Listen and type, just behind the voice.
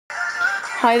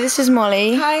Hi, this is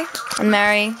Molly. Hi. And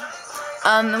Mary.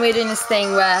 And we're doing this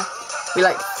thing where we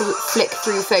like flick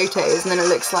through photos and then it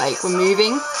looks like we're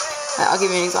moving. I'll give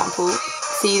you an example.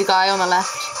 See the guy on the left?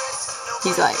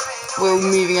 He's like, we're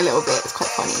moving a little bit. It's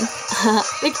quite funny.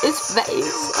 Look at his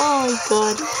face. Oh my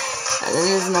god. And then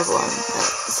there's another one. Like,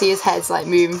 see his head's like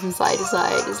moving from side to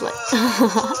side. It's like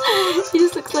he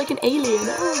just looks like an alien.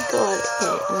 Oh my god.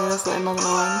 Okay, and then there's like another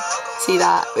one. See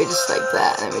that? We're just like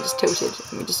there, and then we're just tilted,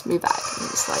 and we just move back, and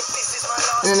it's like.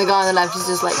 And then the guy on the left is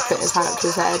just like putting his hand up to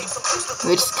his head. And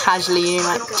we're just casually,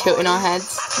 like tilting our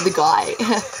heads. The guy,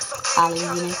 Ali,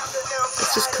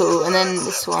 it's just cool. And then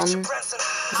this one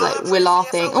is like we're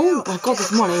laughing. Oh my god,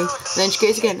 there's Molly. And then she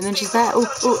goes again, and then she's there. Oh,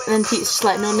 and then Pete's just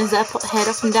like nodding his head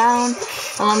up and down,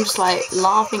 and I'm just like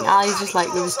laughing. Ali's just like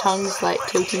with his tongue just like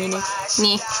tilting,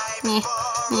 Meh, meh,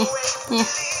 meh, meh,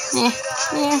 meh,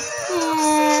 meh, meh.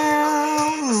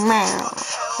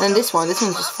 And then this one's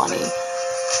just funny.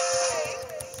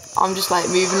 I'm just like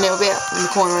moving a little bit in the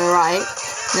corner on the right,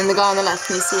 and then the guy on the left,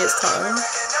 can you see his tongue?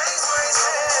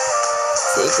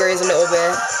 See, it grows a little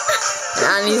bit,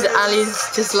 and Ali's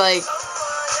just like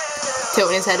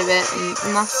tilting his head a bit,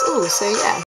 and that's all. So yeah.